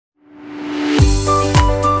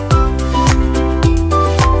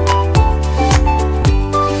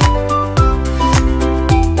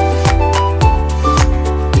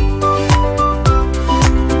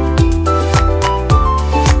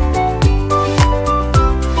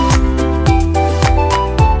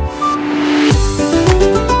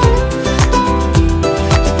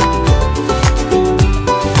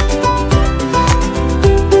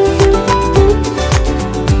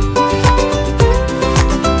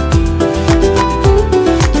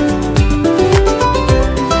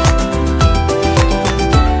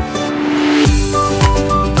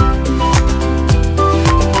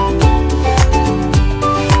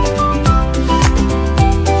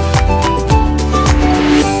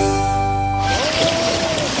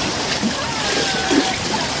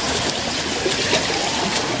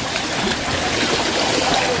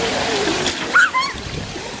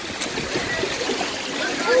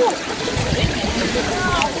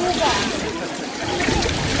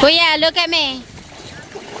Kuya, look at me.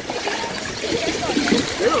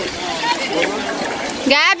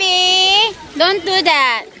 Gabby, don't do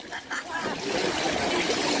that.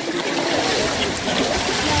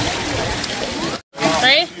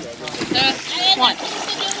 Ready? 2, 1.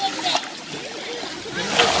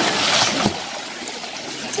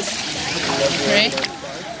 3,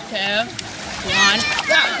 2,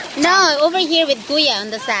 1. No, over here with Kuya on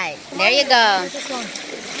the side. There you go.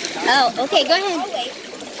 Oh, okay, go ahead.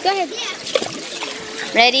 Go ahead.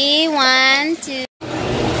 Ready? 1, 2.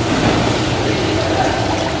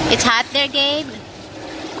 It's hot there, Gabe.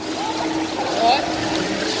 What?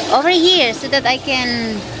 Over here so that I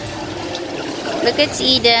can look at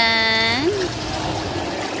Eden.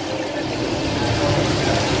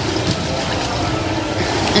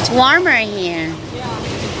 It's warmer here.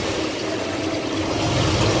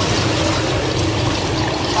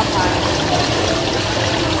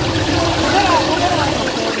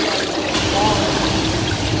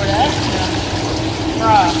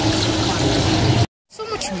 So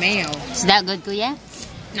much mayo. Is that good, Kuya?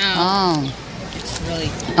 No. Oh. It's really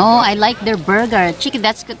Oh, I like their burger. Chicken,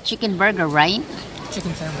 that's good chicken burger, right?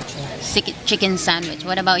 chicken sandwich. Chicken sandwich.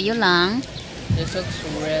 What about you, Lang? This looks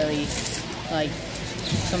really like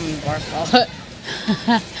some bark all it.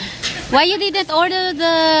 Why you didn't order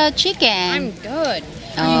the chicken? I'm good.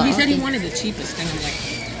 Oh, he said he okay. wanted the cheapest thing. I'm like,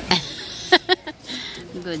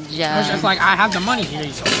 Good I was just job. like, I have the money here,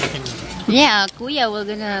 so you can. Yeah, Kuya, we're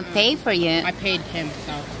gonna pay for you. I paid him,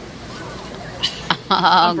 so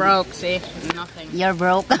Oh, I'm broke. See, nothing. You're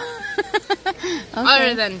broke.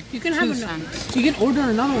 Other Okay. than You can have 2 another. cents. You can order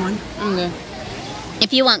another one. I'm good.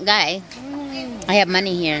 If you want, Guy, I have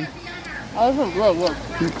money here. Oh, look.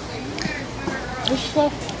 This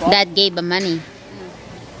stuff. Dad gave him money.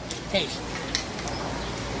 Taste.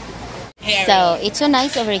 So, it's so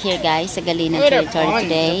nice over here, guys, sa Galena Look at territory the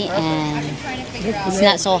today. buns, And it's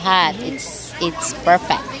not so hot. It's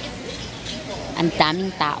perfect. Ang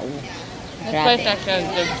daming tao. This place Grabe. actually has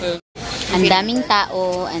good food. Ang daming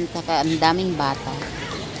tao and saka ang daming bata.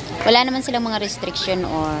 Wala naman silang mga restriction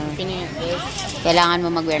or kailangan mo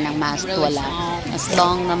mag-wear ng mask. Wala. As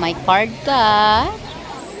long na may card ka,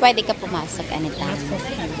 pwede ka pumasok anytime.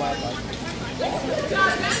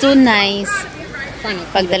 So nice.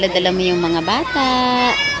 Pagdala-dala mo yung mga bata.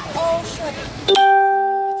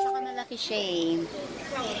 Saka malaki siya eh.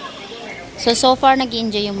 So far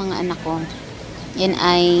nag-enjoy yung mga anak ko. And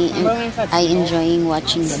I enjoying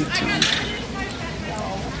watching them too.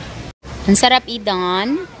 Ang sarap,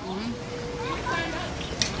 Idan.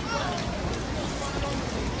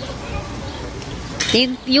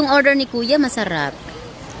 Yung order ni Kuya masarap.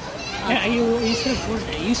 Yeah, you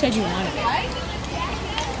said you wanted it.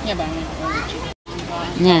 Yeah, but I'm gonna order chicken.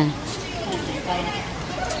 Yeah.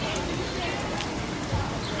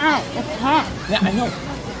 Ow, it's hot. Yeah, I know.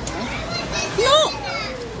 No!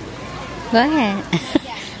 Go ahead.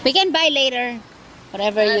 We can buy later.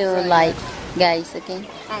 Whatever you like, guys, okay?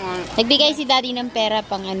 I want it. Nagbigay si Daddy ng pera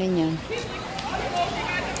pang ano nyo.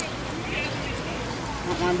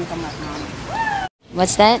 I want to become like mom.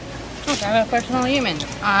 What's that? Okay, I'm a personal human.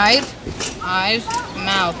 Eyes,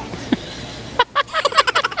 mouth.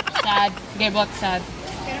 Sad. Gabe looks sad.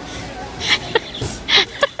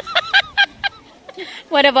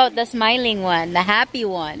 What about the smiling one? The happy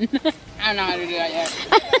one? I don't know how to do that yet.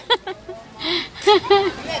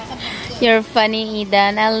 You're funny,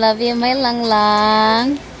 Eden. I love you, my lang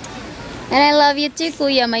lang. And I love you too,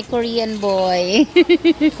 Kuya, my Korean boy.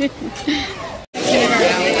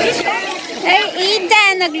 Hey,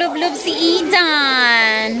 Eden! Naglublob si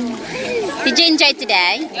Eden. Did you enjoy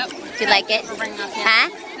today? Yep. Did you like it? For bringing us here. Huh?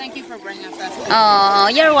 Thank you for bringing us here. Oh,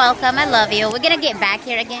 you're welcome. I love you. We're gonna get back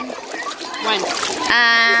here again. When?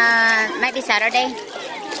 Might be Saturday.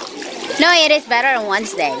 No, it is better on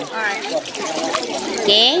Wednesday. Alright.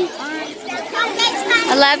 Okay?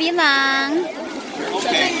 I love you, Lang.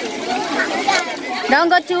 Don't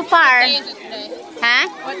go too far. What day is it today? Huh?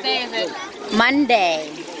 What day is it? Monday.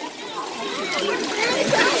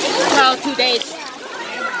 Well, 2 days.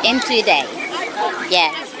 In 2 days.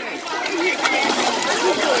 Yes.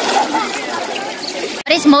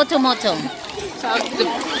 What is Moto Moto? So,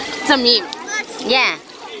 it's a meme. Yeah.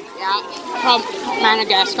 Yeah. From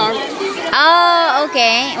Madagascar. Oh,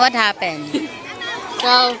 okay. What happened?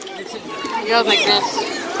 So, it goes like this.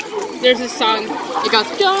 There's this song. It goes,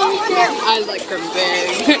 don't care. I like them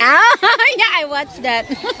big. Oh, yeah, I watched that.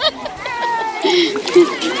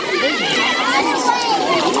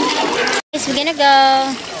 Yes, we're gonna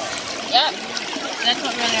go. Yep. That's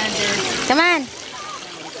what we're gonna do. Come on.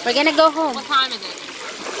 We're gonna go home. What time is it?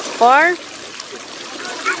 4?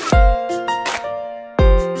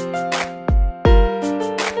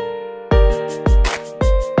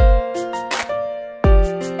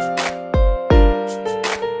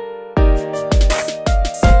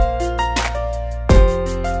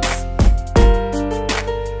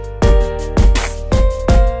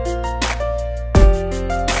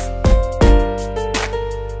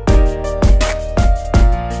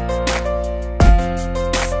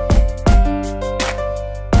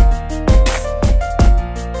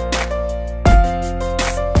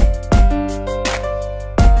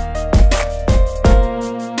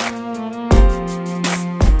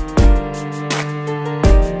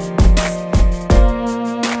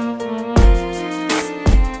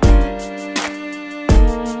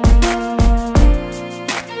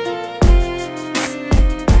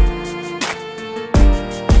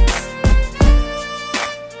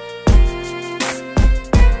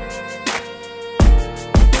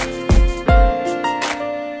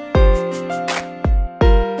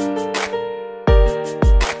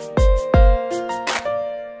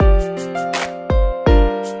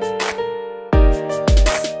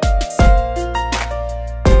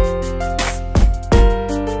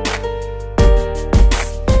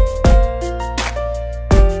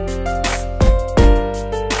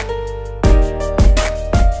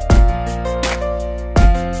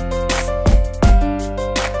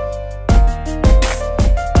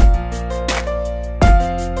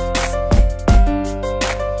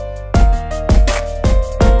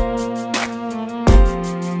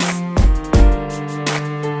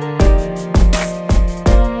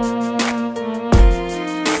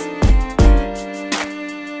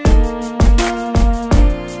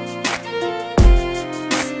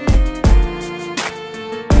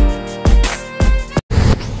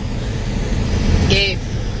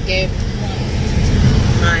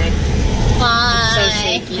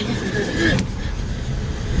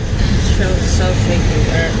 so shaky.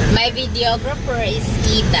 My videographer is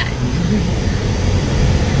Ethan.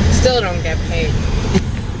 Still don't get paid.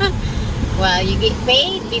 Well, you get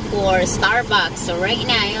paid before Starbucks, so right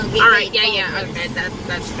now you'll get Alright, paid. yeah, okay,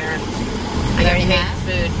 that's fair. I Fair get paid enough.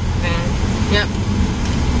 food. Yep.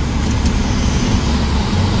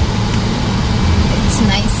 It's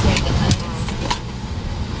nice here, guys.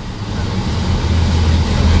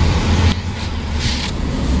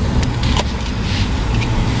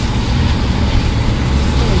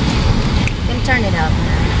 You can turn it up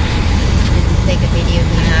now. You can take a video of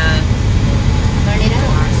me. Turn it up.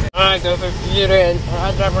 I go for computer and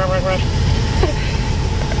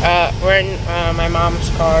we're in my mom's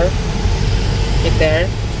car. Get there.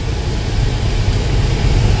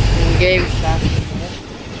 And Gabe's back.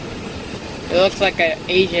 It looks like an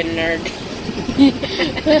Asian nerd.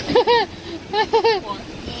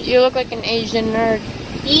 You look like an Asian nerd.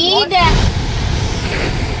 Eden!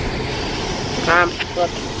 Mom,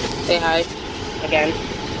 look. Say hi. Again.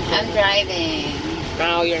 I'm driving.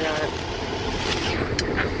 No, you're not.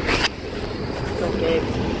 Okay.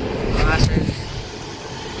 Glasses.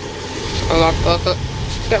 Oh, look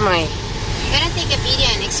at my... You're gonna take a video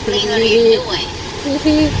and explain what you're doing.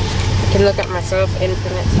 I can look at myself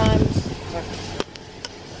infinite times.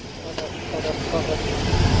 Hold up.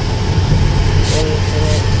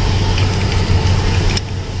 Infinite.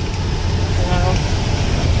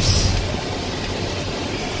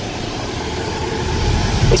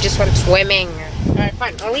 We just went swimming. Alright,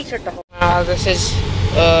 fine. I'll restart the whole... this is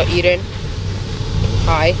Eden.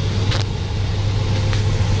 Hi.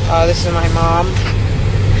 This is my mom.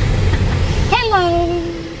 Hello.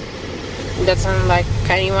 That sounded like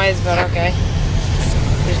Pennywise, but okay.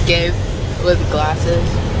 There's Gabe with glasses.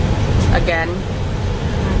 Again.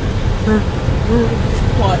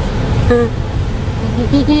 What?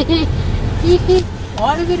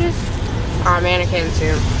 What is it? Mannequin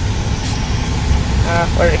too.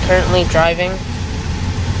 We're currently driving.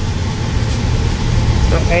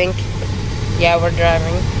 I think. Yeah, we're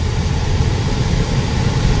driving.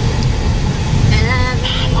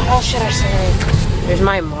 What else should I say? There's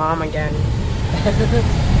my mom again.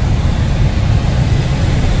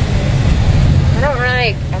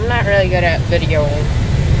 I'm not really good at videoing.